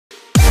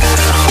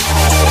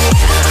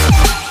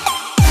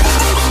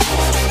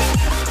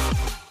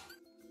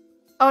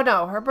Oh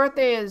no, her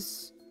birthday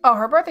is... Oh,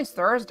 her birthday's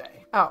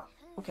Thursday. Oh,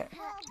 okay.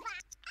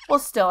 Well,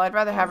 still, I'd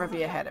rather have her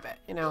be ahead of it,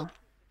 you know.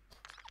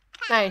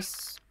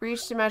 Nice.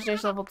 Reached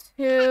imagination level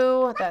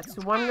 2. That's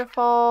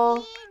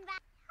wonderful.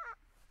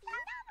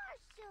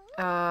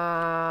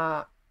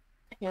 Hands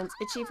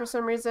itchy for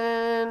some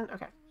reason.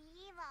 Okay.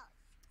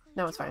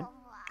 No, it's fine.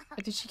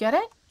 Did she get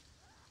it?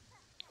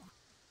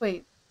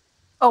 Wait.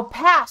 Oh,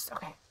 passed.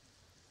 Okay.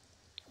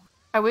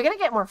 Are we gonna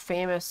get more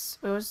famous?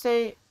 We would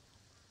say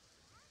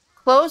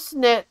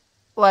close-knit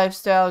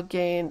lifestyle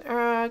gain.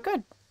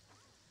 Good.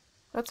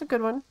 That's a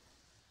good one.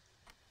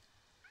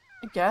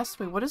 I guess.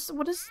 Wait, what is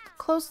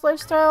close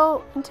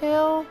lifestyle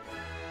entail?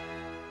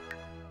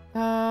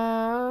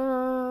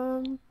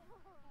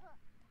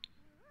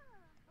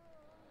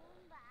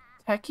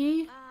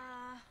 Techie?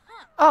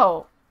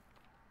 Oh.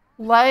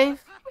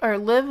 Live or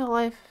live a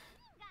life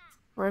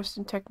immersed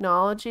in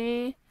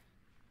technology.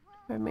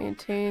 Or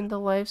maintain the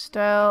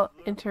lifestyle.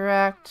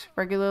 Interact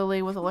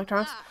regularly with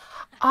electronics.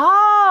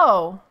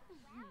 Oh!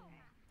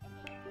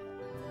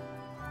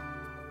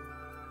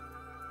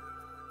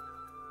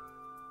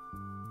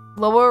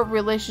 Lower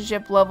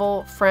relationship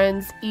level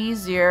friends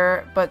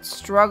easier, but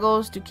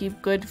struggles to keep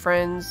good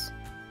friends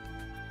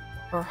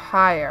or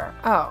higher.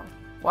 Oh,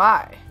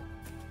 why?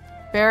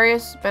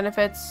 Various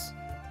benefits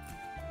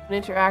when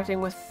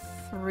interacting with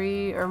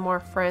 3 or more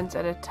friends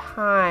at a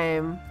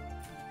time.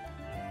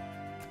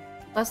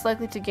 Less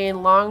likely to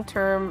gain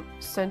long-term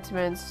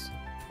sentiments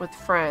with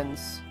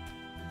friends.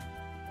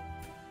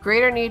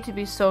 Greater need to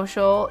be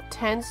social.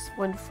 Tense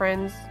when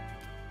friends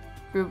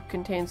group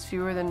contains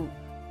fewer than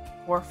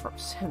 4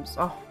 Sims.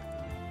 Oh,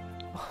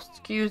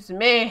 excuse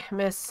me,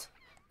 miss.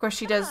 Of course,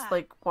 she does,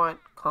 like, want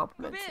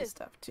compliments and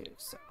stuff, too,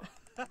 so.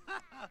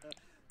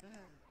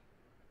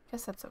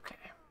 Guess that's okay.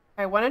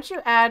 Alright, why don't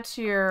you add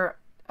to your,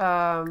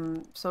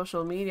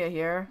 social media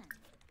here.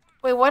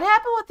 Wait, what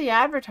happened with the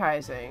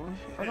advertising?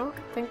 I don't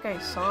think I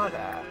saw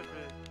that.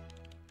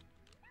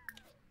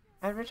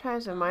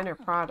 Advertise a minor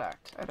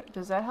product.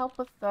 Does that help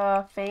with,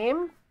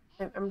 fame?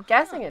 I'm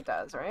guessing it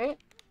does, right?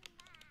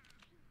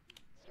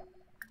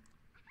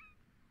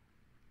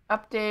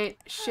 Update,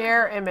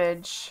 share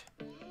image.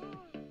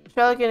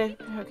 Charlotte gained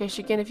okay,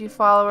 she gained a few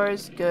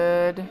followers.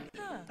 Good.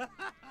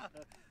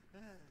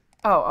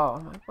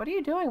 Oh, what are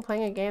you doing?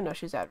 Playing a game? No,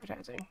 she's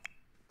advertising.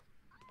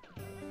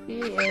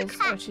 She is.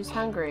 Oh, she's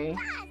hungry.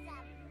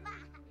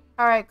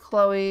 Alright,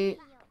 Chloe.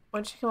 Why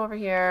don't you come over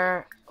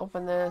here?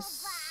 Open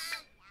this.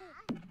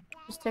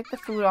 Just take the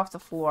food off the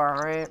floor,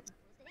 alright?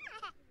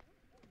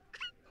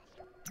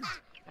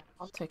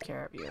 I'll take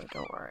care of you.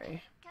 Don't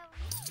worry.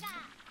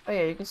 Oh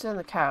yeah, you can sit on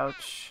the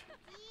couch.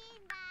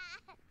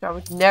 I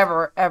would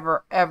never,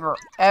 ever, ever,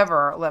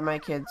 ever let my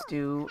kids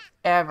do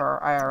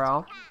ever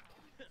IRL.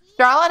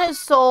 Charlotte has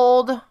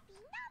sold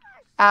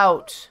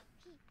out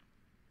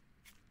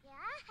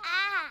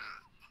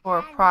for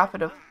a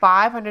profit of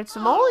 500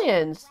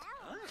 simoleons.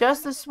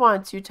 Just this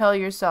once, you tell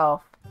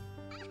yourself.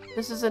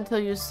 This is until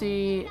you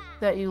see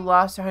that you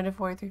lost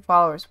 143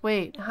 followers.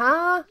 Wait,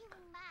 huh?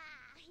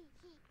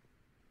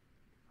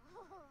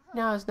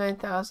 Now it's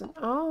 9,000.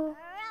 Oh.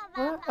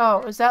 What?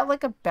 Oh, is that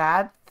like a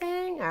bad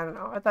thing? I don't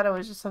know. I thought it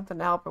was just something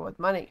to help her with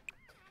money.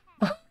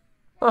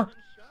 Alright,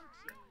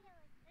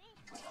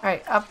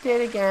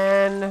 update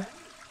again.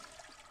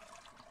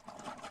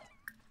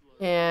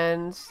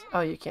 And,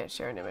 oh, you can't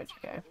share an image.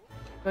 Okay.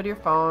 Go to your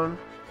phone.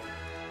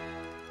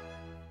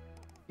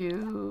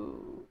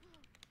 You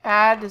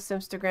add this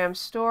Instagram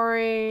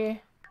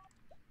story.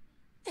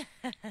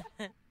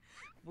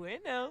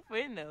 Bueno.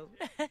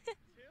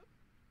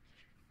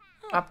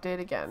 Update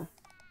again.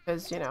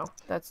 Because, you know,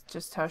 that's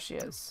just how she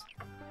is.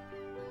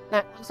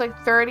 That looks like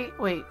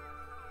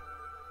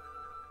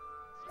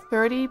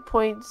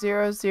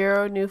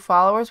 30.00 new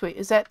followers. Wait,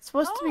 is that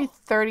supposed to be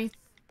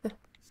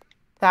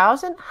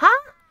 30,000?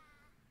 Huh?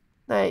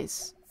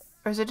 Nice.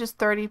 Or is it just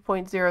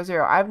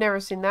 30.00? I've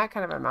never seen that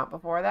kind of amount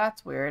before.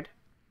 That's weird.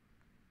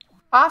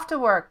 Off to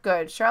work.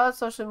 Good. Charlotte's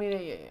social media.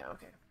 Yeah,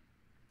 okay.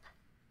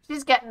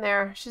 She's getting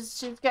there. She's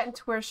getting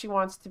to where she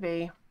wants to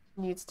be.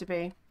 Needs to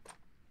be.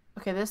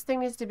 Okay, this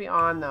thing needs to be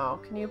on, though.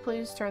 Can you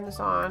please turn this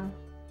on?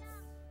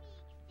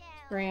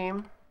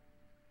 Scream.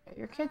 Okay,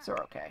 your kids are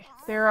okay.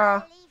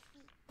 They're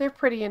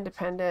pretty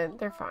independent.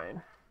 They're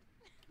fine.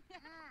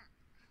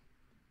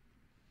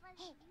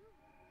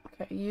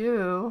 Okay,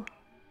 you.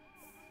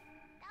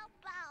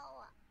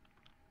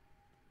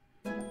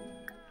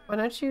 Why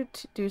don't you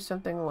do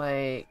something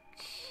like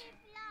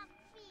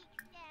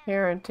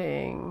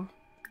parenting,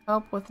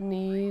 help with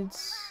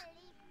needs.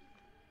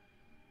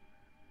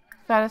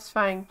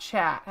 Satisfying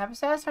chat. Have a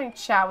satisfying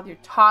chat with your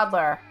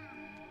toddler.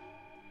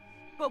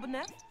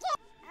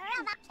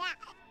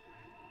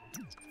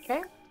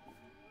 Okay.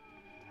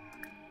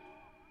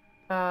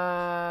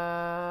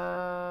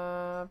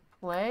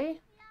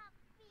 Play?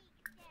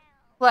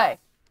 Play.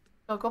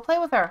 Oh, go play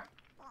with her.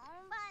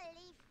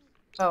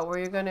 Oh, were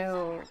you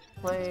gonna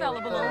play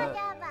with the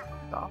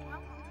doll?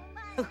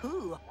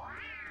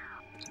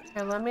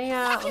 Okay, let me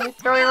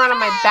throw you around on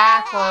my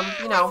back while I'm,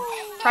 you know,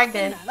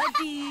 Pregnant.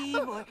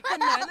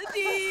 Banana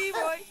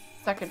boy.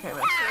 Second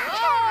trimester.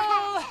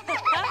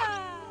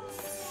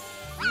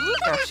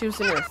 Yeah, she was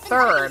in her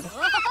third.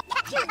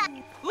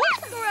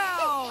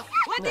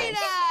 Nice.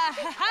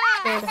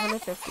 Gained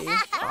 150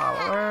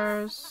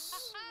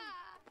 followers.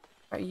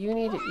 Alright, you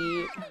need to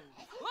eat.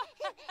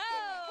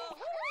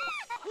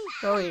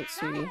 Go eat,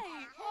 sweetie.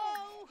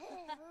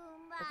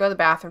 Go to the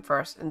bathroom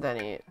first and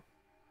then eat.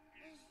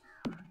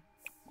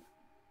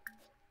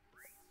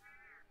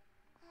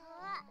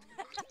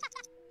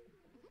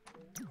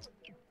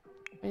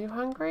 Are you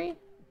hungry?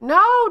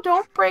 No,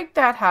 don't break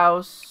that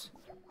house.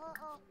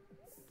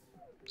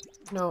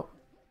 No.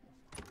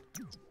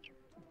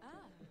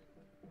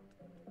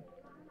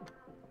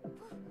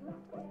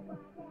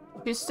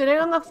 She's sitting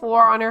on the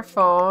floor on her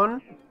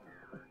phone.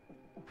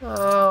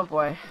 Oh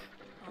boy.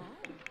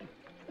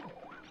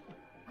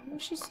 Why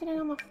is she sitting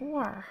on the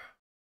floor?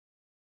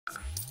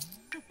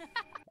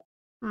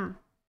 Hmm.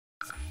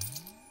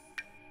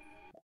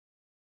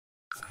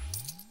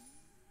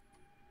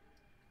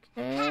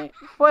 Okay.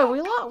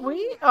 Boy,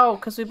 oh,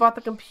 because we bought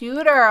the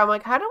computer. I'm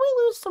like, how do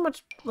we lose so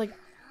much, like,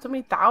 so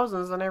many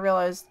thousands? And I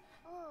realized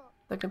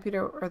the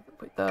computer, or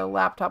the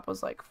laptop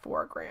was like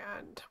 $4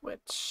 grand,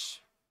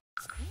 which,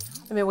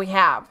 I mean, we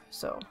have,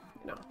 so,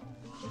 you know.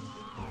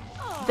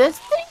 This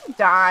thing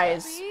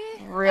dies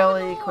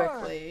really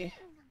quickly.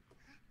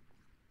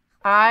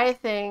 I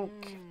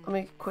think, let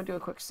me do a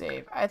quick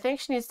save. I think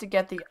she needs to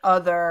get the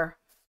other,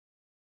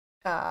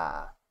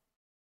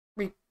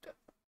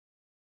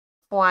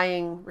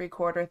 flying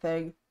recorder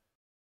thing.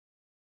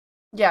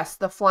 Yes,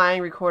 the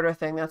flying recorder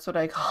thing. That's what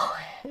I call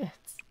it.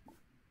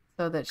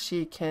 So that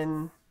she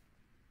can...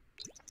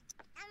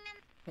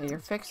 Okay, you're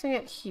fixing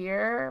it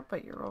here,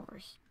 but you're over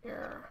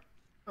here.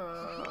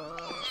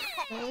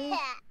 Okay.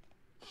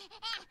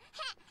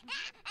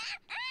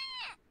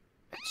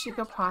 Did she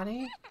go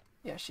potty?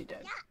 Yeah, she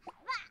did.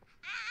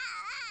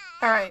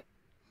 Alright.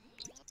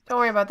 Don't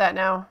worry about that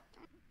now.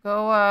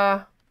 Go,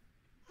 Are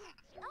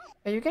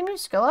you getting your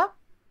skill up?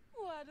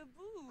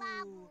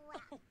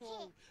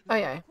 Oh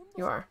yeah,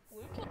 you are.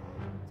 Okay.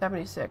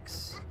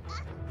 76.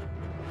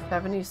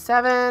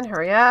 77,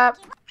 hurry up.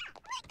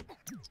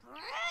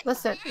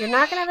 Listen, you're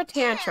not gonna have a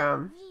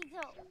tantrum.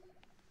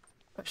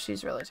 But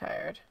she's really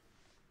tired.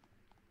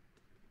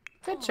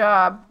 Good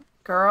job,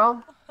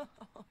 girl.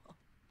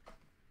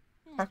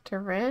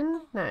 Dr.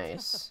 Rin,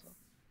 nice.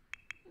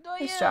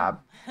 Nice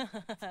job.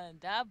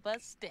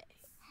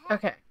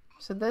 Okay,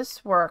 so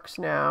this works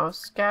now.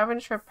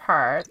 Scavenge for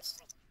parts.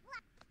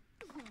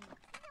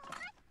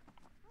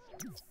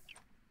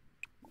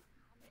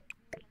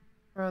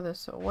 Throw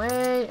this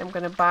away. I'm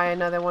gonna buy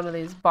another one of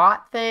these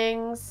bot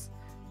things.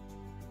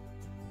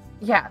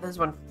 Yeah, this is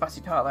one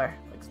fussy toddler.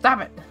 Like, stop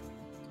it.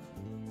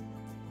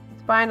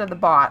 Let's buy another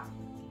bot.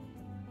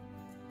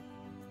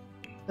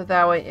 So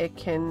that way it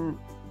can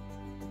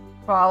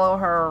follow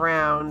her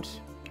around.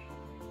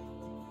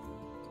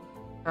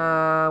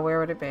 Where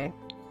would it be?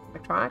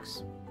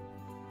 Electronics?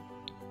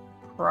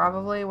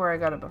 Probably where I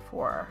got it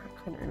before. I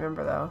couldn't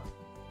remember though.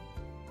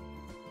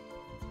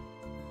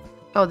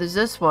 Oh, there's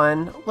this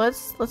one.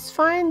 Let's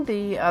find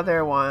the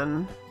other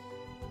one,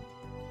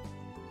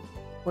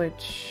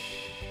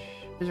 which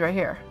is right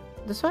here.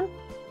 This one?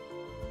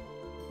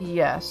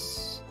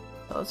 Yes.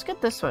 So let's get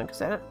this one because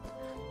that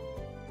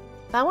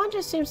one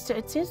just seems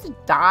to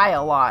die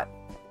a lot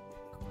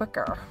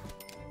quicker.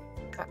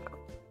 I don't know.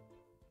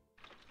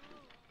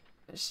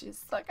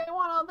 She's like, I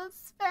want all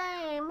this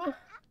fame.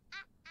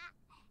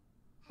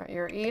 Alright,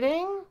 you're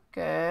eating.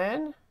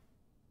 Good.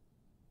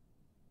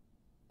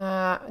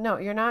 No,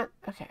 you're not.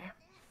 Okay.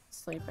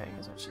 Sleeping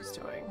is what she's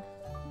doing.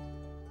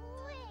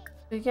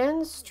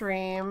 Begin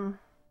stream.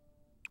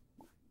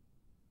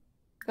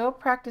 Go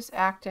practice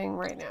acting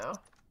right now.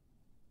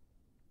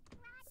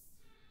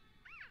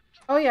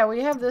 Oh yeah,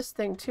 we have this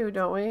thing too,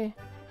 don't we?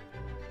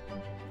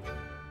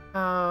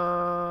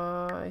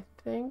 I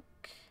think...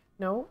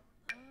 No.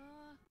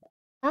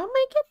 How am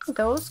I getting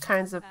those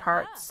kinds of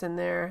parts in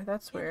there?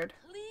 That's weird.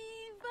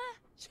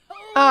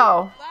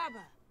 Oh.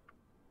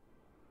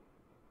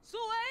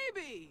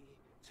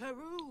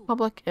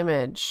 Public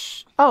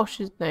image. Oh,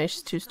 she's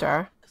nice.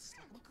 2-star.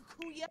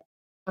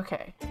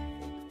 Okay.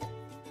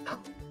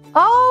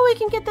 Oh, we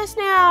can get this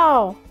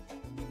now!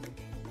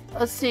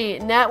 Let's see.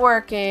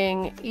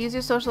 Networking.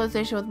 Easier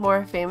socialization with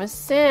more famous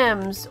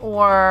Sims.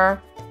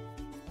 Or...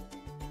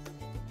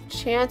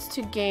 chance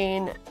to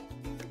gain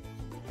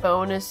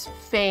bonus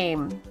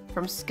fame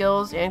from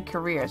skills and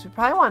careers. We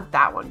probably want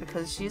that one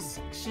because she's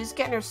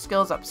getting her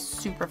skills up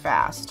super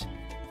fast.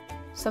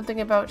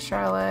 Something about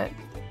Charlotte.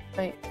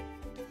 Wait.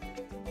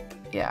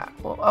 Yeah.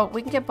 Well, oh,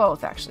 we can get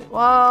both actually.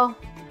 Well.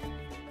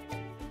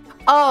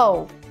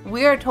 Oh,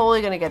 we are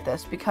totally gonna get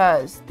this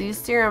because these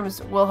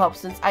serums will help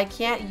since I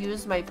can't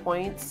use my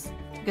points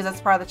because that's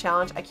part of the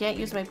challenge. I can't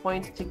use my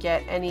points to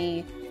get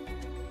any,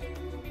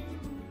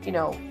 you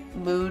know,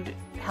 mood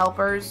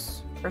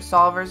helpers or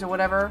solvers or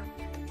whatever.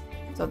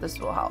 So this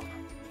will help.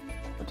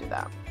 We'll do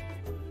that.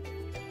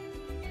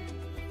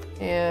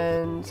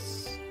 And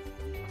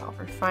Oh,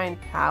 refined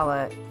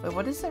palate. Wait,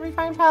 what is the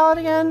refined palate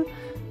again?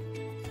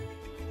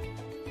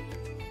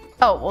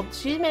 Oh, well,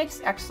 she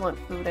makes excellent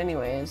food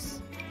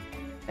anyways.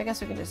 I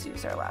guess we can just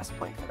use our last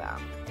point for that.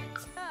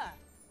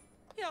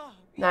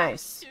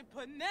 Nice.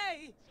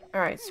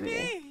 Alright,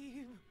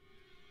 sweetie.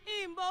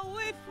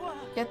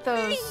 Get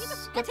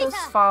those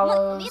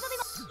follows.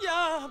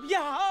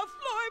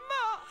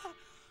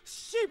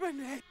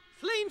 It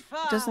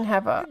doesn't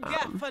have a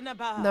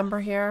number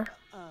here.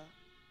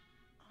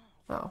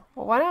 Oh,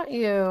 well, why don't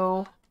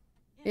you...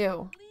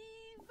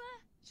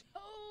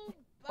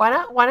 Why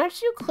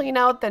don't you clean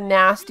out the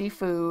nasty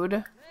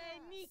food?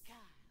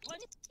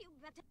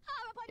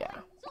 Yeah,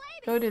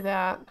 go do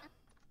that.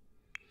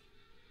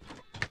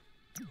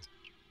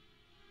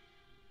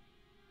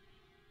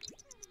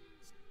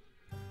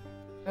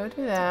 Go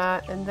do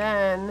that, and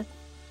then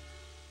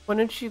why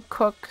don't you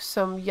cook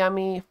some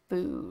yummy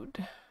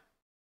food?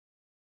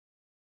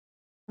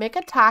 Make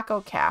a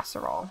taco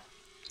casserole.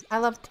 I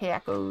love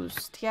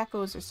tacos.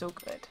 Tacos are so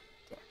good.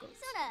 Tacos.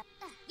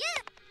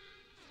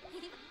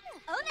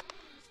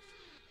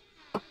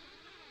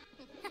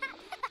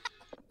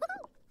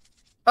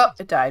 Oh,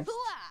 it died.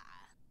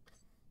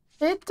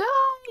 It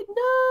died!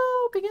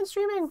 No! Begin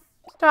streaming.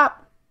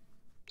 Stop.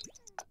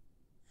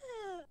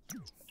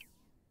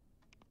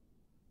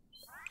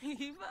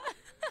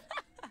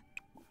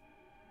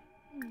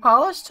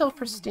 Polish till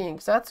pristine,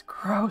 because that's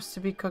gross to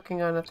be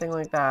cooking on a thing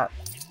like that.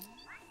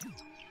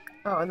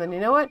 Oh, and then you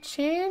know what?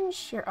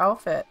 Change your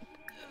outfit.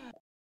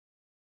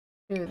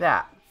 Do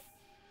that.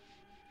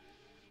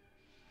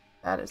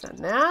 That is a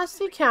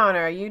nasty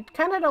counter. You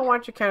kind of don't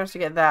want your counters to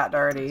get that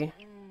dirty.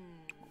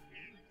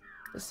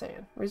 Just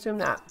saying. Resume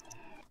that.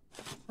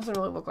 Doesn't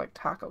really look like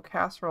taco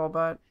casserole,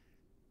 but...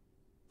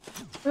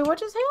 Wait, what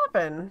just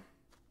happened?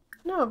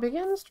 No,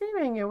 begin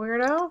streaming, you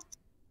weirdo.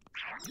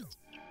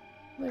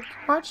 Like,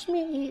 watch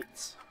me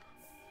eat.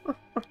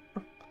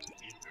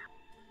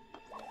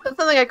 That's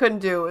something I couldn't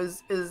do,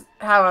 is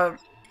have a,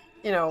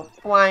 you know,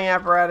 flying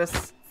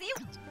apparatus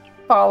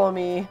follow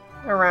me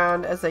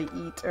around as I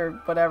eat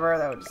or whatever.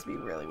 That would just be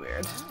really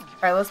weird.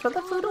 Alright, let's put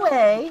the food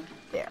away.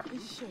 There.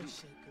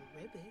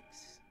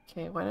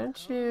 Okay, why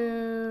don't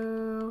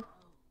you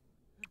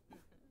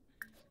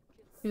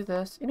do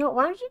this? You know,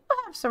 why don't you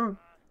have some,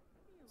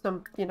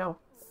 you know,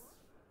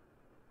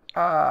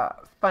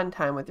 fun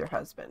time with your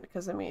husband?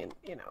 Because, I mean,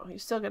 you know, you're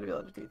still gonna be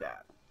able to do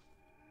that.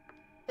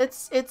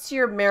 It's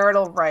your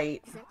marital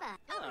right.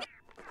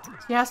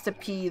 He has to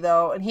pee,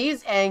 though, and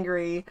he's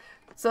angry.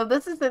 So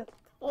this isn't...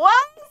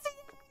 Why is he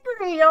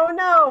angry? Oh,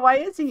 no. Why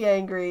is he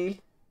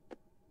angry?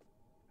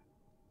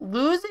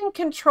 Losing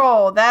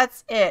control.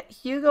 That's it.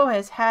 Hugo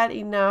has had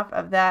enough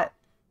of that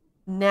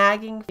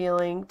nagging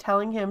feeling,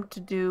 telling him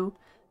to do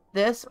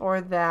this or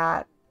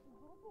that.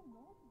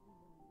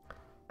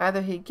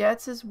 Either he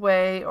gets his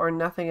way or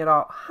nothing at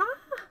all. Huh?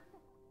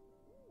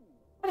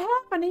 What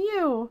happened to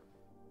you?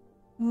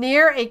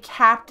 Near a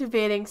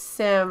captivating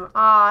sim.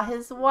 Ah,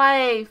 his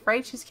wife.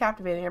 Right? She's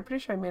captivating. I'm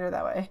pretty sure I made her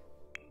that way.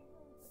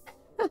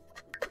 Oh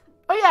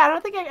yeah, I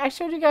don't think I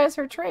showed you guys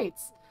her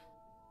traits.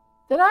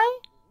 Did I?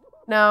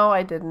 No,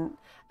 I didn't.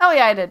 Oh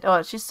yeah, I did.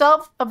 Oh, she's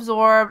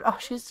self-absorbed. Oh,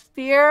 she's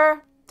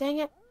fear. Dang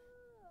it.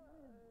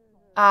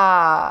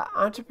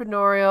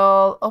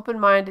 Entrepreneurial,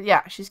 open-minded.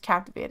 Yeah, she's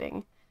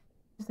captivating.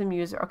 She's the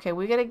muser. Okay,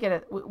 we gotta get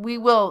it.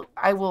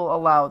 I will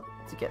allow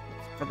to get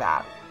for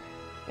that.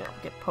 You know,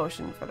 get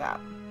potion for that.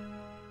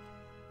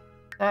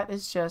 That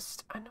is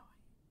just annoying.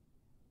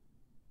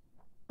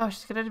 Oh,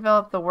 she's gonna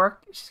develop the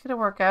work. She's gonna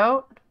work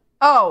out.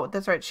 Oh,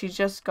 that's right. She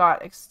just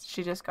got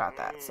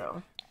that.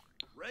 So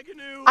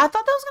I thought that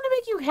was gonna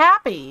make you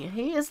happy.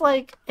 He is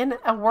like in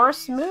a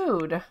worse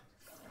mood.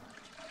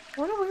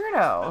 What a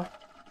weirdo.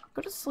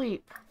 Go to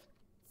sleep.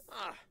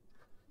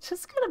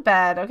 Just go to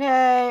bed,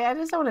 okay? I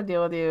just don't want to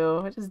deal with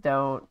you. I just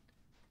don't.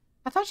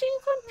 I thought she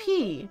was going to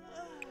pee.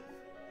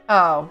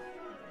 Oh.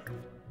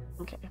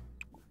 Okay.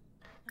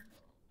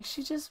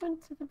 She just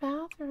went to the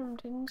bathroom,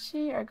 didn't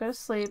she? Or go to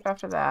sleep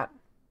after that.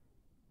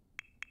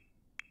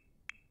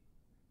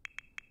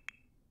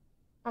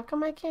 How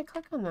come I can't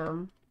click on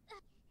them?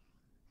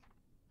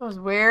 That was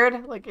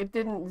weird. Like, it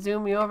didn't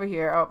zoom me over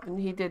here. Oh, and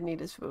he did need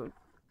his food.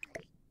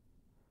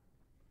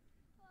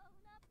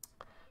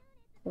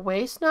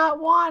 Waste not,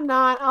 want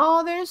not.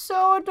 Oh, they're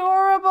so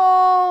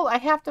adorable. I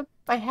have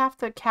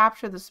to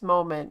capture this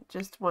moment.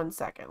 Just 1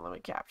 second. Let me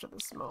capture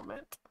this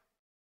moment.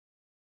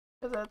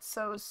 Because that's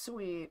so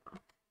sweet.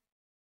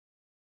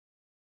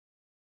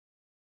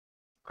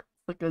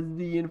 Like a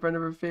Z in front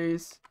of her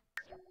face.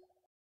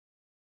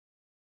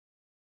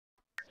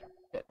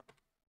 Good.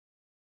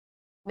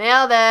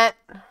 Nailed it.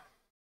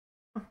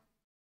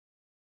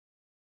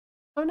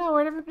 Oh no,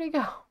 where'd everybody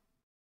go?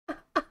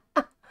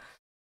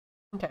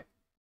 Okay.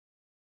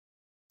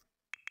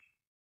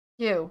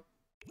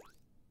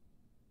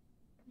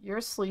 You're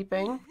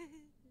sleeping.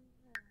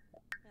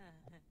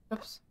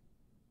 Oops.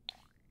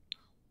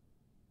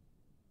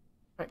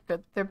 Alright,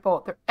 good.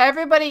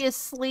 Everybody is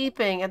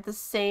sleeping at the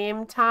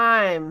same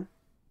time.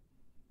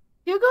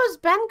 Hugo's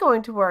been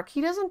going to work.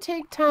 He doesn't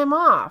take time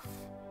off.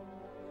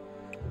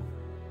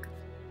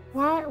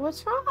 What?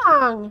 What's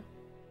wrong?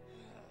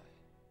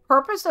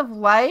 Purpose of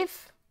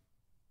life?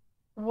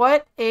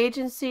 What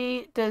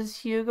agency does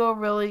Hugo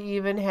really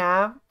even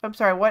have? I'm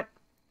sorry, what?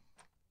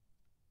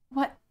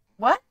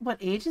 What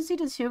agency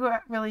does Hugo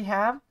really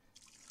have?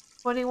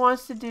 What he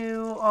wants to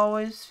do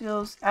always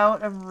feels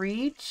out of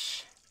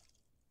reach.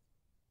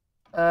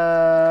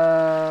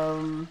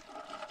 I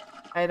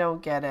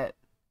don't get it.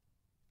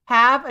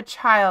 Have a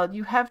child.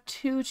 You have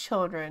 2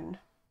 children.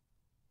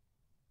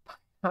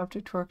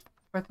 Object worth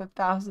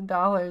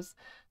 $1,000.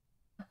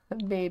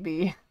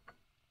 Maybe.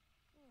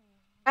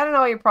 I don't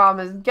know what your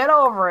problem is. Get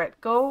over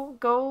it.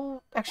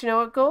 Go. Actually, you know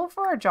what? Go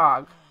for a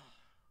jog.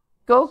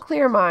 Go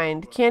clear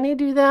mind. Can you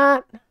do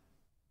that?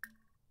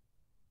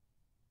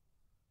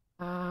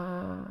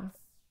 Go.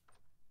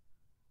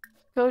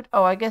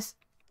 Oh, I guess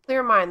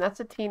clear mind. That's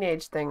a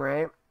teenage thing,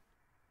 right?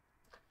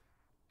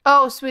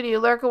 Oh, sweetie, you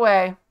lurk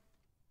away.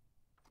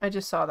 I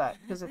just saw that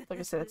because, like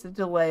I said, it's a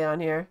delay on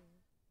here.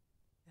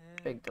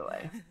 Big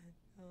delay.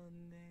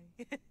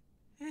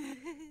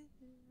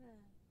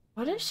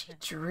 What is she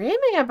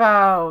dreaming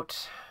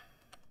about?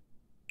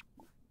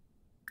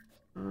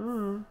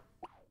 Alright,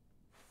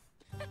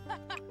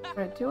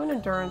 do an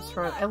endurance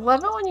run. I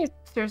love it when you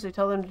seriously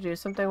tell them to do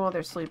something while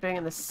they're sleeping,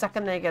 and the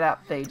second they get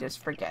up, they just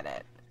forget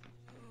it.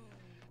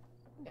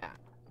 Yeah.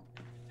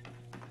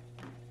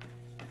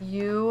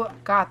 You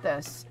got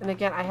this. And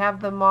again, I have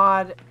the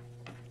mod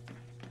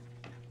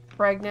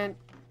Pregnant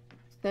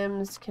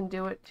Sims can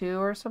do it too,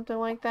 or something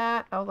like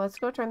that. Oh, let's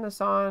go turn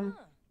this on.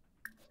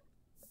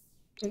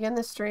 Begin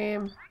the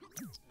stream.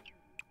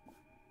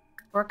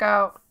 Work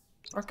out.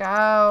 Work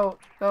out.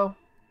 Go.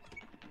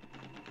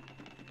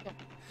 Yeah.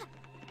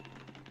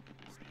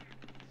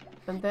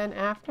 And then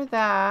after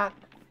that,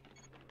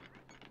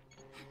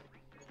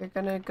 you're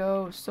gonna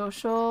go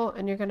social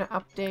and you're gonna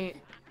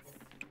update.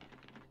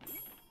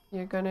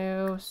 You're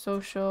gonna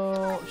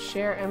social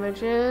share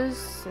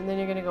images, and then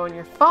you're gonna go on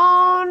your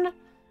phone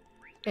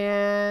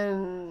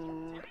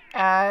and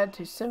add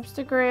to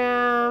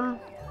Simstagram.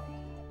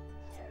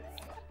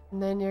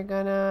 And then you're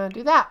gonna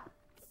do that.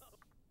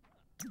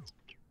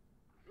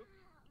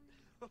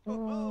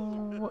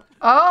 Ooh.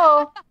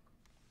 Oh!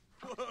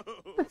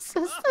 This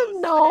is the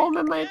gnome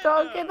and my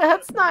dog. Okay,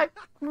 that's not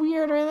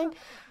weird or anything.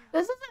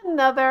 This is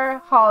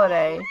another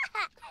holiday.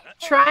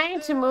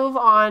 Trying to move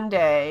on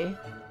day.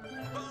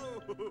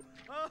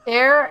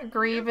 Air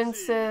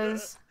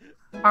grievances.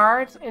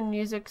 Art and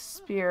music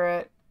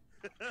spirit.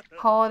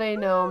 Holiday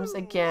gnomes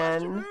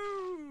again.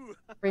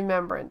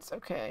 Remembrance.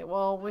 Okay,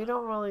 well, we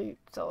don't really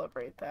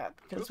celebrate that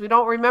because we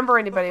don't remember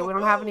anybody. We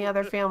don't have any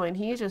other family, and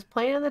he's just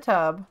playing in the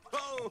tub.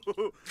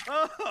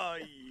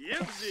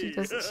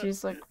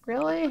 She's like,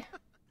 really?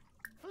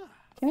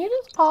 Can you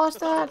just polish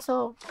that?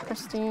 So,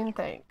 Christine,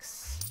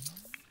 thanks.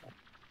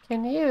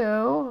 Can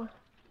you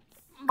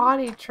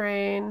potty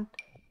train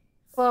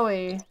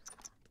Chloe?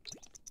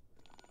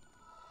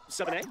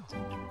 7A?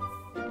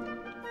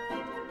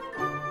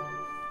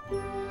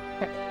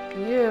 Okay,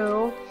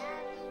 you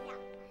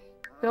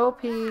go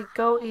pee,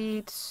 go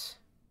eat,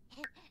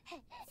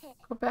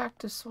 go back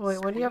to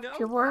sleep. When do you have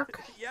to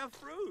work?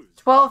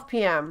 12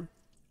 p.m.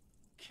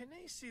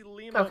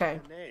 Okay.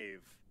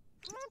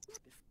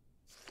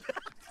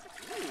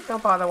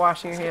 Don't bother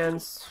washing your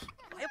hands.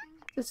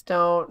 Just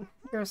don't.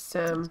 You're a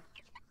sim.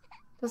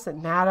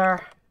 Doesn't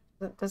matter.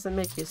 It doesn't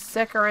make you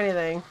sick or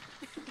anything.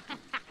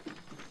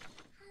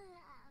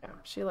 Yeah,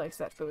 she likes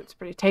that food. It's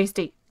pretty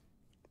tasty.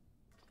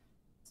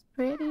 It's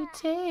pretty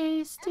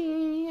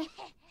tasty.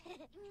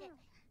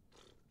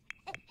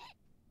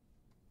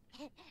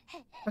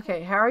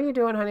 Okay, how are you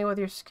doing, honey, with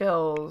your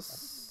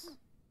skills?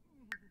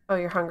 Oh,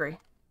 you're hungry.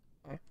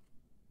 Okay.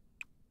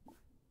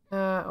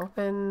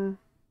 Open.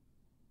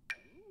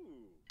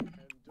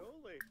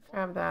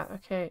 Grab that.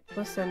 Okay,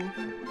 listen.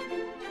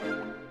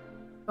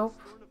 Oh.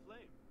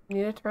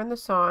 Need to turn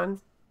this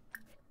on.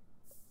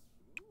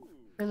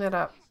 Turn that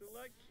up.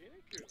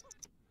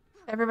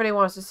 Everybody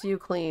wants to see you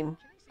clean.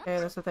 Okay,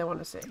 that's what they want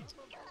to see.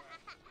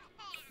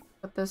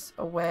 Put this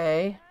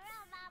away.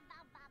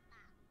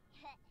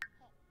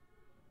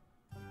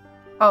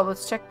 Oh,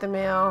 let's check the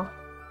mail.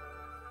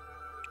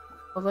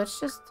 Well, let's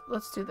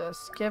do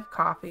this. Give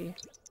coffee.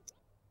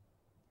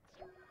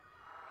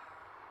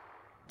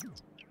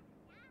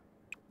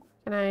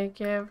 Can I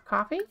give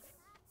coffee?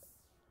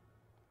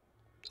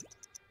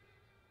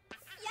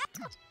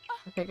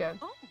 Okay, good.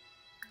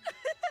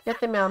 Get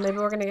the mail. Maybe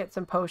we're gonna get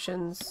some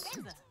potions.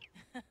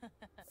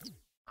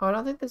 Oh, I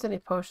don't think there's any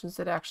potions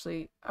that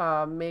actually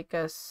make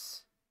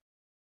us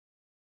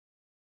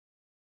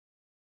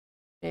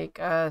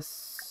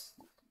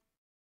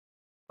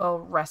well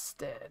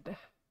rested.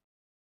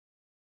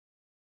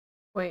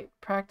 Wait,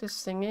 practice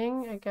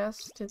singing, I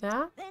guess. Do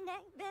that.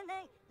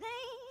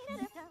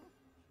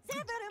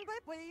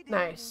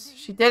 Nice.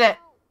 She did it.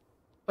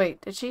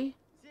 Wait, did she?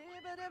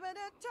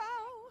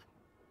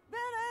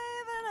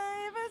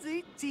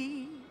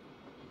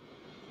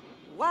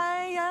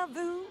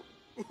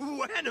 It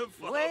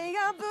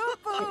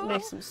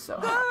makes him so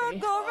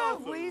happy.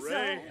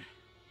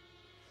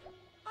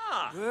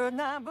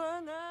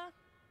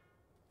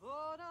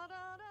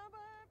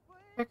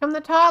 Here come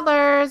the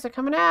toddlers. They're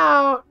coming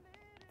out.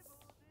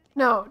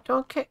 No,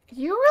 don't kick.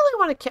 You really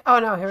want to kick? Oh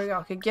no, here we go.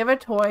 Okay, give a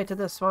toy to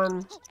this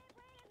one.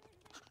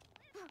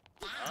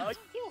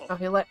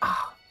 Okay,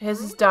 oh, his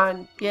is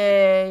done.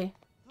 Yay.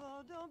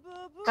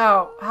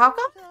 Oh, how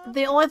come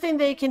the only thing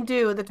they can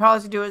do, the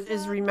toddlers can do,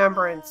 is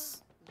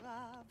remembrance?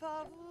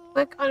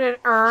 Click on an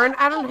urn.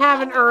 I don't have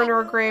an urn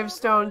or a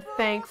gravestone,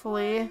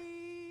 thankfully.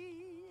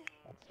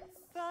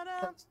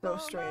 That's so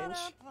strange.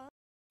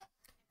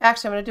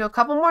 Actually, I'm going to do a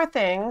couple more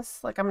things.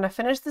 Like, I'm going to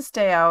finish this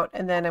day out,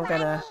 and then I'm going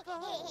to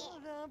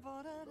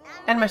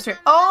end my stream.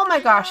 Oh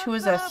my gosh, who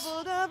is this?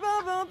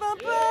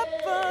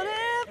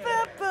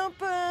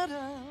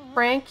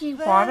 Frankie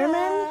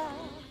Waterman?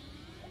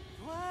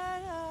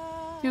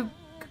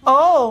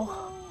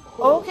 Oh,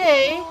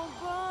 okay.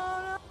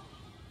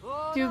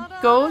 Do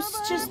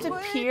ghosts just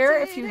appear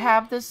if you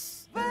have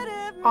this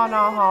on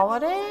a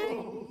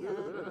holiday?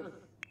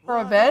 For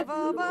a bit?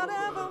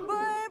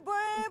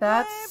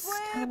 That's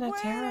kind of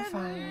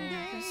terrifying,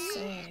 just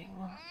saying.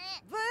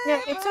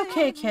 Yeah, it's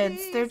okay,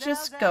 kids. They're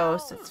just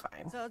ghosts. It's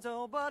fine.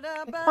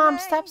 Like, Mom,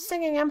 stop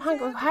singing. I'm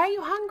hungry. Why are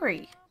you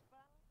hungry?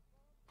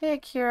 Hey,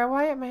 Kira,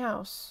 why at my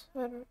house?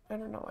 I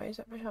don't know why he's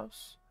at my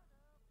house.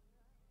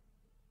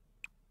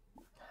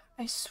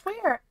 I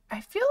swear,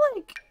 I feel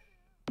like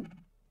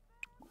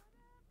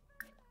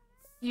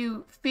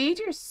you feed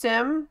your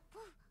sim,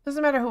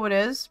 doesn't matter who it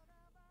is,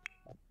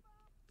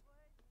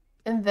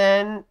 and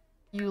then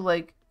you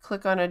like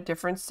click on a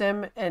different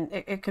sim and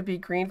it could be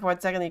green for 1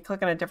 second, then you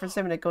click on a different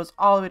sim and it goes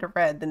all the way to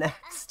red the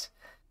next.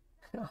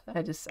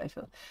 I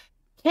feel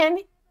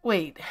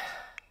wait.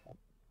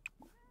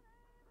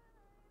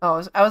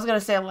 Oh, I was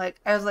gonna say,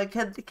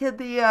 can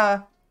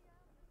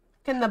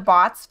the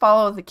bots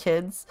follow the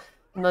kids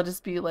and they'll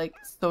just be like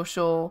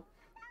social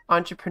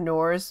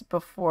entrepreneurs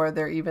before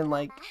they're even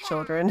like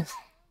children? Is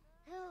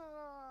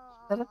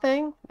that a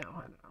thing? No,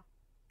 I don't know.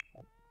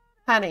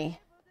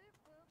 Honey.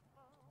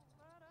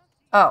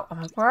 Oh,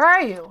 I'm like, where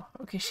are you?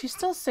 Okay, she's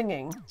still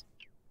singing.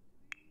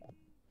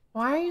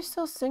 Why are you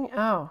still singing?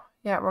 Oh,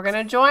 yeah, we're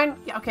gonna join.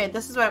 Yeah, okay,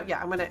 this is what.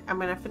 Yeah, I'm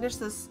gonna finish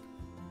this.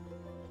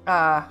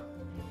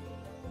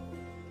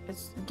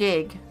 It's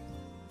gig,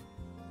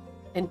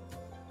 and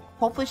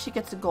hopefully she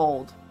gets a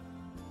gold.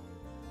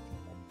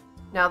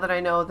 Now that I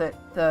know that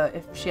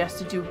if she has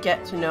to do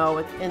get to know,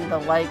 it's in the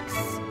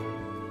likes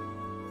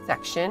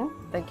section.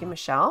 Thank you,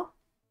 Michelle.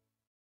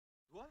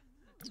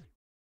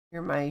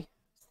 You're my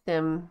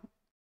sim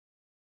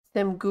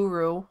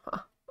guru.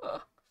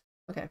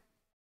 Okay.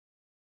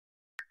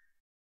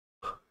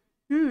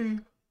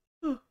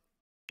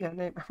 Yeah,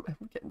 I'm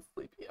getting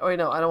sleepy. Oh, wait,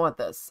 no, I don't want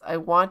this. I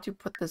want to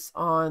put this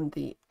on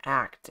the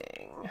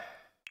acting.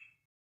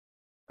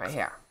 Right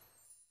here.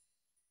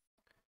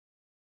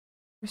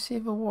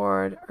 Receive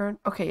award. Earn.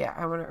 Okay, yeah,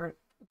 I want to earn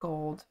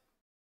gold.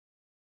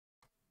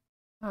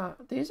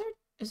 Is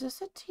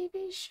this a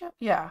TV show?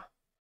 Yeah.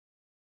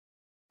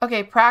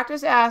 Okay,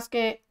 practice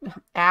asking.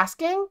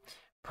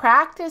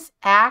 Practice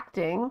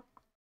acting.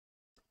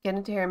 Get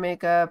into hair and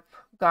makeup.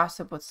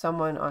 Gossip with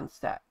someone on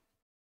set.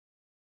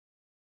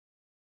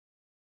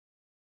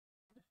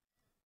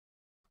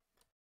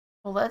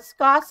 Well, let's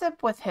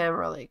gossip with him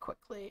really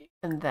quickly.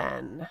 And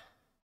then...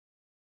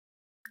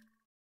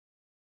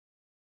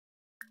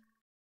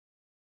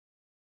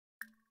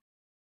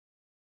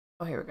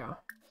 Oh, here we go.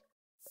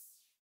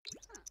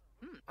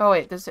 Oh,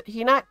 wait, does it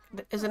not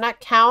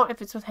count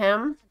if it's with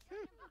him?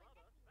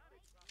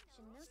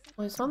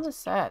 Well, he's on the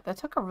set. That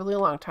took a really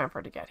long time for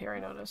it to get here, I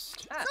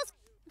noticed. Oh,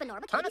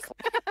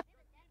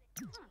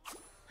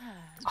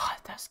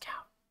 it does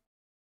count.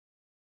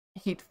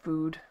 Eat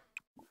food.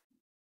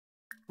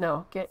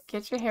 No,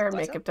 get your hair and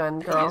makeup done,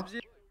 girl.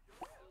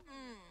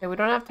 Okay, we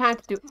don't have time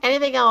to do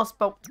anything else,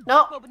 but...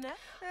 No!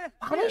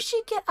 How did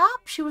she get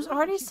up? She was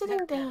already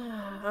sitting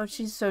down. Oh,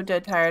 she's so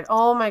dead tired.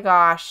 Oh my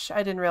gosh.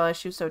 I didn't realize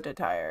she was so dead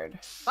tired.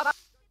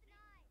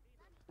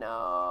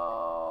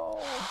 No.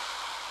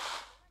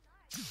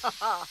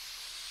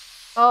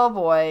 Oh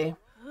boy.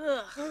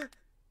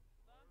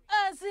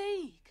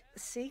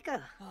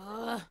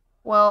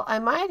 Well, I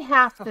might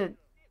have to...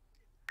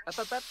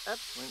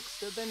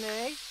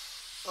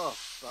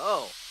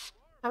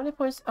 How many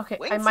points? Okay,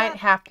 I might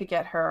have to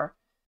get her.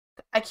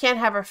 I can't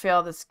have her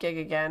fail this gig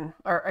again.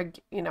 Or,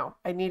 you know,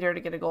 I need her to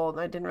get a gold,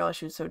 and I didn't realize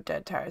she was so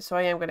dead tired. So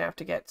I am going to have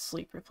to get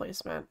sleep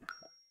replacement.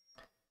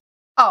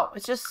 Oh,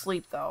 it's just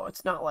sleep, though.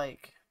 It's not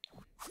like,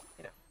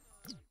 you know,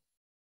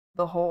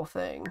 the whole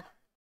thing.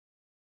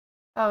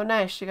 Oh,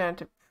 nice. She got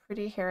into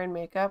pretty hair and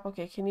makeup.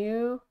 Okay, can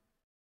you...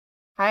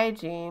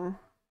 Hygiene.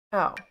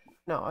 Oh,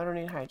 no, I don't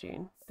need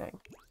hygiene. Dang.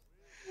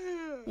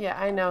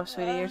 Yeah, I know,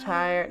 sweetie, you're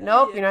tired.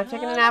 Nope, you're not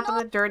taking a nap on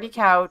the dirty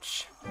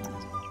couch.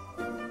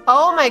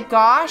 Oh my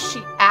gosh,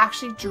 she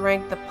actually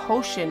drank the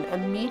potion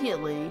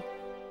immediately.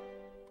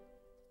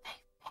 They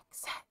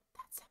fix it.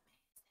 That's amazing.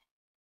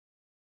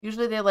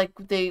 Usually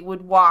they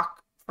would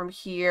walk from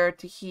here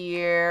to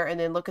here and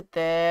then look at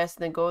this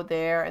and then go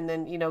there and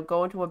then, you know,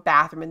 go into a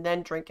bathroom and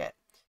then drink it.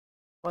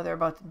 Well, they're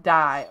about to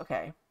die.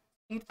 Okay.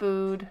 Eat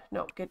food.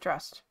 No, get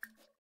dressed.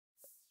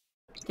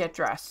 Get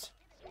dressed.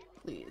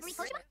 please.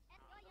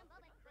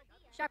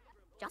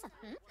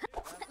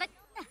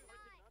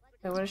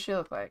 Wait, what does she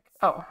look like?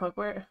 Oh, look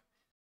where.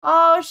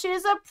 Oh,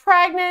 she's a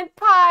pregnant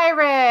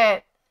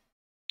pirate.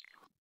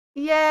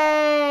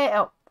 Yay!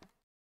 Oh,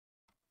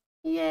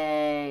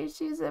 yay!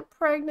 She's a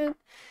pregnant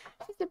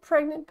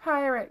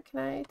pirate. Can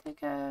I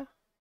take a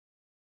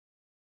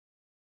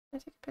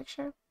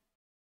picture?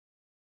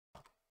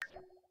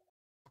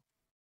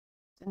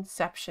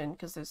 Inception,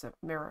 because there's a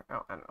mirror.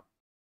 Oh, I don't know.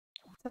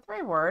 Is that the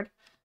right word?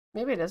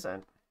 Maybe it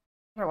isn't.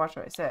 I gotta watch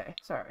what I say.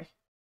 Sorry.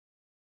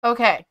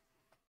 Okay.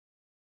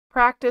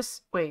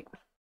 Practice. Wait.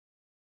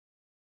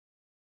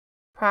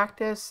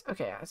 Practice.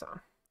 Okay, eyes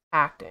on.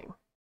 Acting.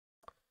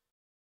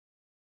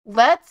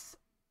 Let's.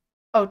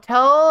 Oh,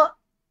 tell.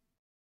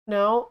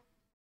 No.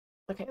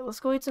 Okay, let's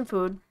go eat some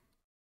food.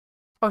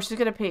 Oh, she's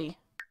gonna pee.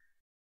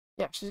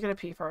 Yeah, she's gonna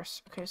pee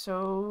first. Okay,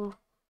 so.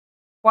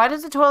 Why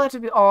does the toilet have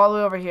to be all the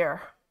way over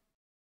here?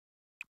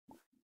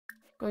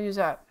 Go use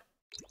that.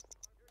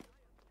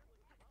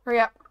 Hurry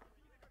up.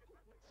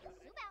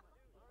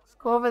 Let's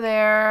go over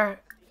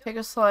there. Take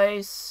a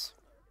slice.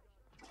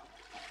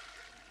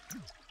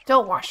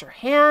 Don't wash your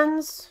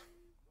hands.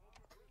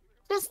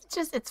 Just,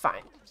 it's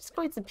fine. Just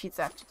go eat some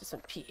pizza after you just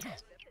want to pee.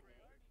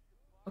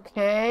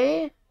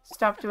 Okay.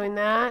 Stop doing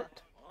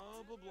that.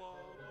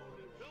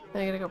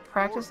 Then I gotta go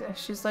practice.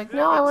 She's like,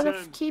 no, I want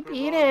to keep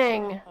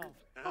eating.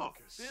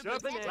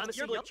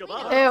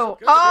 Ew.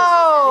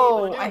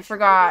 Oh! I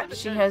forgot.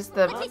 She has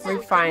the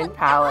refined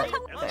palate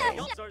thing.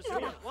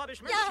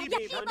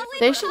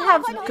 They should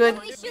have good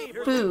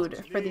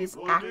food for these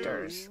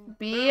actors.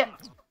 Be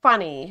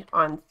funny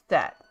on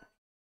set.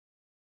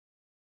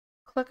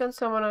 Click on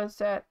someone on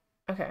set.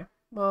 Okay.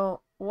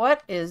 Well,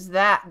 what is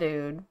that,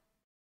 dude?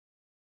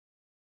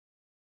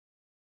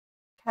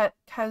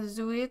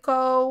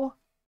 Kazuhiko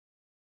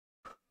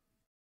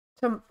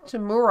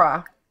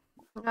Tamura.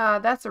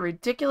 That's a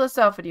ridiculous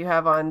outfit you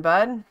have on,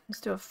 bud. Let's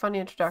do a funny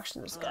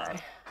introduction to this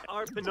guy.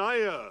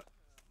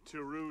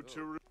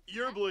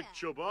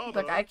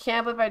 Look, I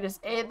can't believe I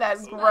just ate that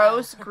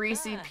gross,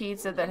 greasy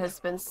pizza that has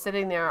been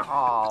sitting there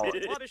all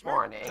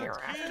morning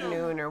or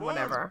afternoon or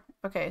whatever.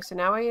 Okay, so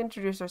now we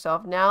introduce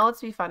ourselves. Now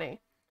let's be funny.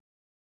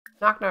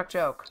 Knock knock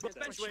joke.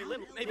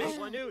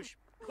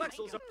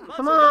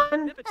 Come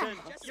on.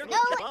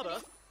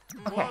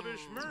 Okay.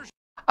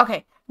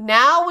 Okay,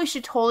 now we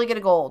should totally get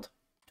a gold.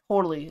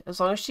 Totally. As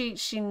long as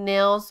she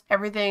nails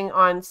everything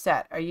on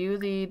set. Are you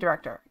the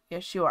director?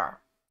 Yes, you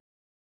are.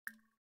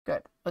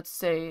 Good. Let's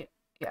say,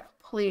 yeah,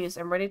 please.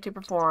 I'm ready to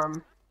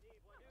perform.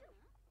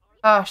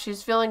 Oh,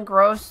 she's feeling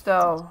gross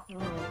though. Oh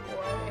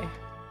boy.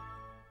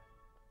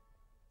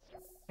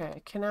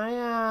 Okay, can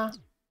I,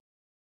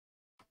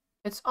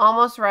 it's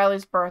almost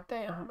Riley's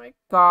birthday. Oh my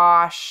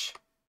gosh.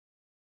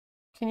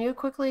 Can you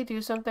quickly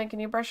do something? Can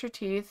you brush your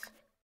teeth?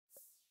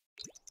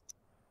 Is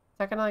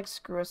that gonna like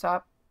screw us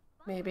up?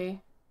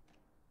 Maybe.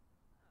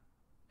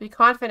 Be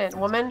confident,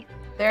 woman.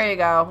 There you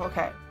go.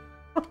 Okay.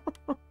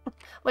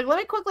 Like, let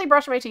me quickly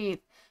brush my teeth.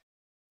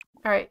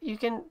 Alright, you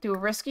can do a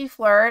risky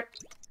flirt.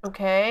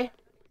 Okay.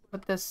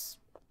 With this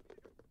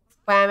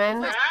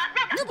woman.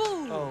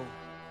 Oh.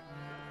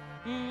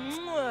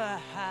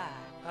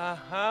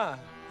 Aha.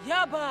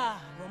 Yaba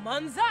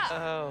Romanza.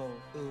 Oh.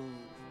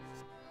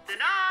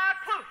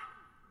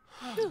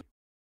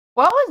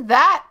 What was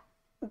that?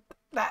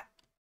 That.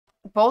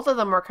 Both of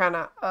them were kind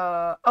of.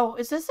 Oh,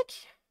 is this a.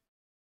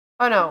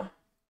 Oh no.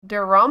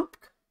 Derump?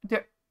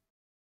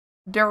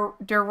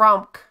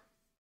 Derump.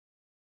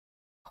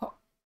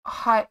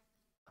 Hi.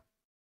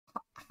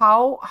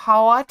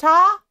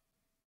 Hawata?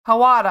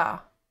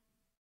 Hawata.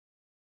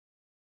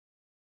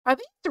 Are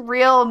these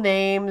real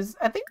names?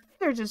 I think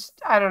they're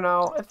just, I don't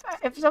know.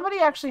 If somebody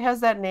actually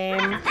has that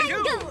name,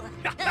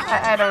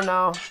 I don't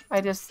know.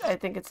 I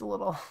think it's a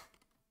little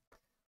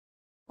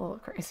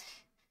crazy.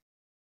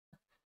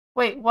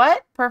 Wait,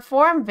 what?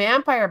 Perform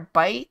vampire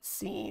bite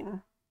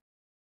scene.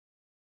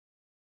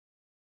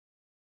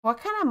 What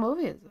kind of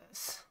movie is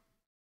this?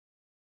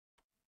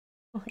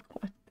 Like,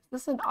 what? Is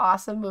this an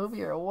awesome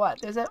movie or what?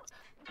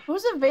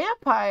 Who's a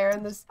vampire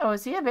in this? Oh,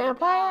 is he a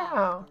vampire?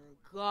 Oh.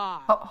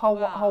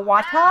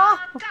 Hawata?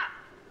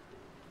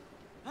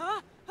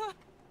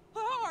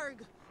 Yarg!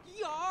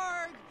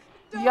 Yarg!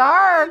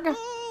 Yarg!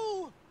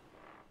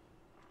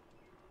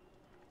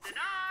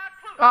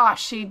 Oh,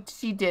 she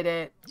did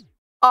it.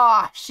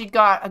 Oh, she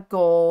got a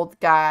gold,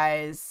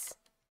 guys.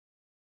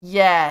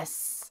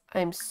 Yes.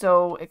 I'm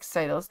so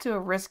excited. Let's do a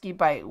risky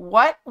bite.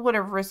 What would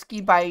a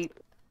risky bite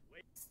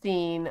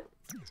scene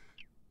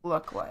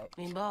look like?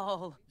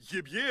 Oh,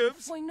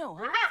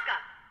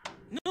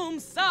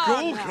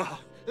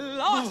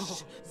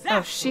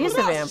 she's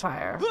a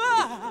vampire.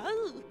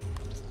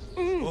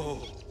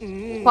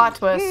 Plot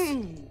twist.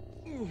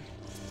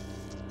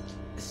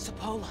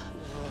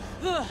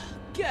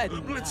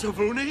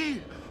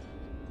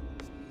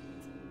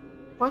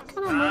 What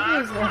kind of movie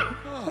is this?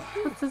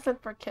 This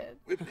isn't for kids.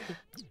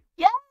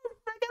 Yes,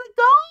 I got a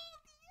gold.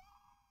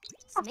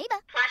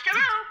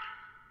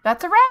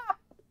 That's a wrap.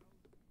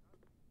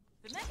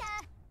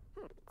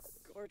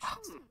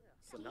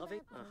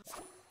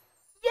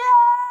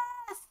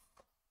 Yes!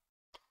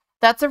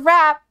 That's a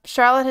wrap.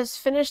 Charlotte has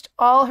finished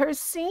all her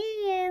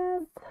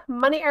scenes.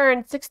 Money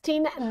earned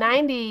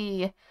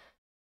 $16.90.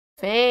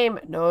 Fame.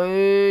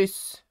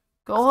 Nice.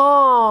 Go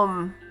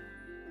home.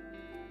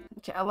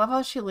 Okay, I love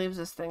how she leaves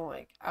this thing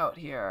like out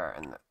here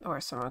and or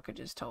someone could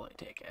just totally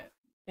take it.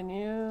 Can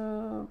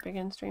you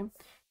begin stream?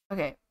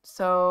 Okay,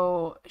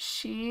 so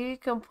she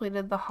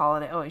completed the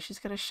holiday. Oh, wait, she's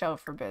gonna show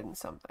Forbidden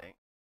something.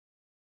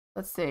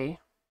 Let's see.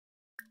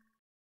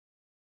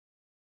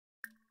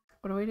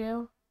 What do we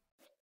do?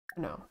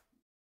 No.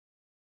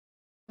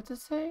 What's it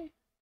say?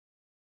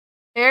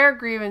 Air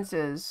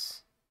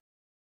grievances.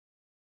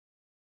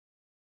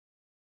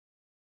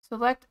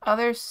 Select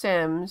other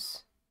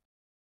Sims.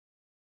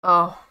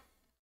 Oh.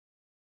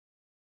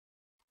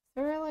 Is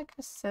there like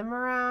a Sim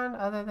around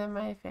other than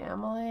my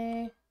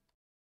family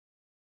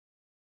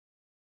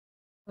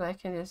that I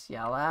can just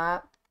yell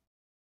at?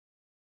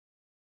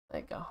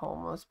 Like a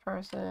homeless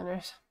person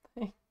or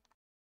something.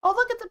 Oh,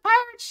 look at the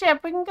pirate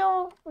ship.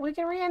 We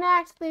can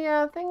reenact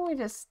the thing we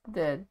just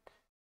did.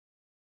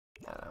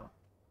 I don't know.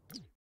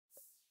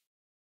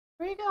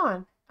 Where are you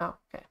going? Oh,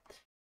 okay.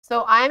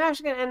 So I'm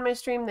actually going to end my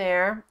stream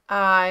there.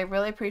 I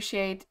really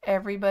appreciate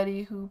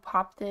everybody who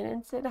popped in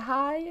and said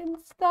hi and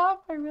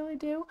stuff. I really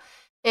do.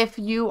 If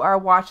you are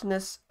watching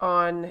this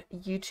on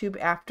YouTube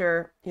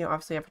after,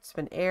 obviously after it's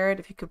been aired,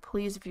 if you could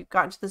please, if you've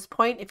gotten to this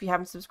point, if you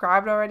haven't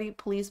subscribed already,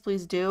 please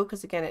do.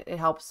 Because again, it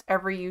helps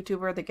every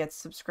YouTuber that gets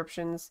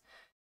subscriptions.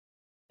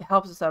 It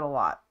helps us out a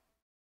lot.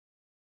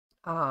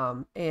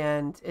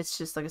 And it's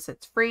just, like I said,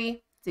 it's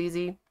free. It's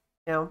easy.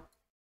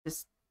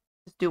 Just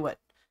do it.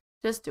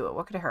 Just do it.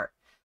 What could it hurt?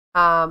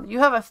 You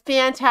have a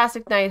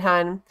fantastic night,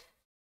 hun.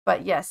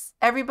 But yes,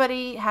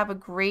 everybody have a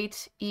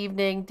great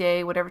evening,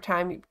 day, whatever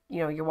time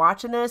you're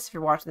watching this. If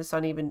you're watching this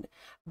on even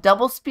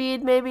double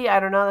speed, maybe. I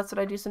don't know. That's what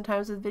I do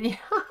sometimes with videos.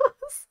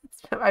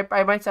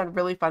 I might sound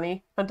really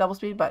funny on double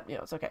speed, but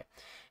it's okay.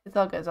 It's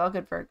all good. It's all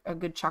good for a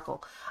good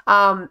chuckle.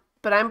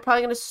 But I'm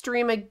probably gonna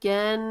stream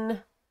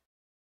again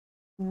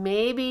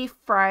maybe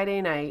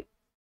Friday night.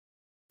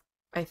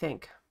 I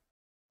think.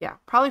 Yeah,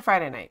 probably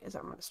Friday night is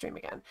I'm going to stream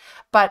again.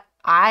 But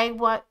I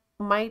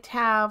might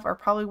have or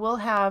probably will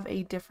have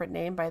a different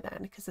name by then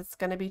because it's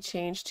going to be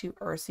changed to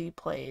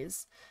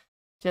UrsyPlays.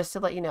 Just to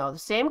let you know, the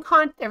same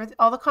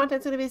all the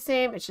content's going to be the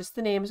same. It's just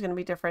the name is going to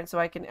be different, so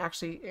it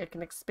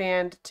can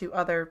expand to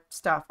other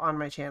stuff on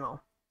my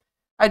channel.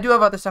 I do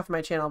have other stuff on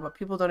my channel, but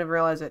people don't even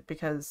realize it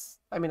because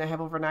I have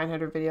over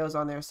 900 videos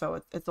on there,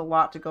 so it's a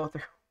lot to go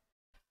through.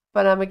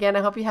 But again,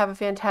 I hope you have a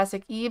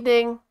fantastic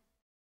evening,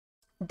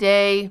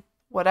 day,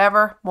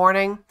 whatever,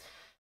 morning,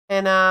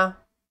 and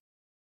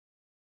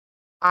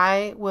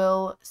I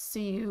will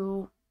see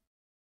you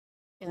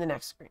in the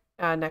next stream,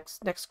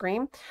 next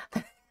stream,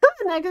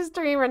 next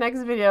stream or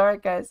next video. All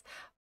right, guys,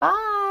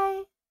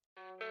 bye.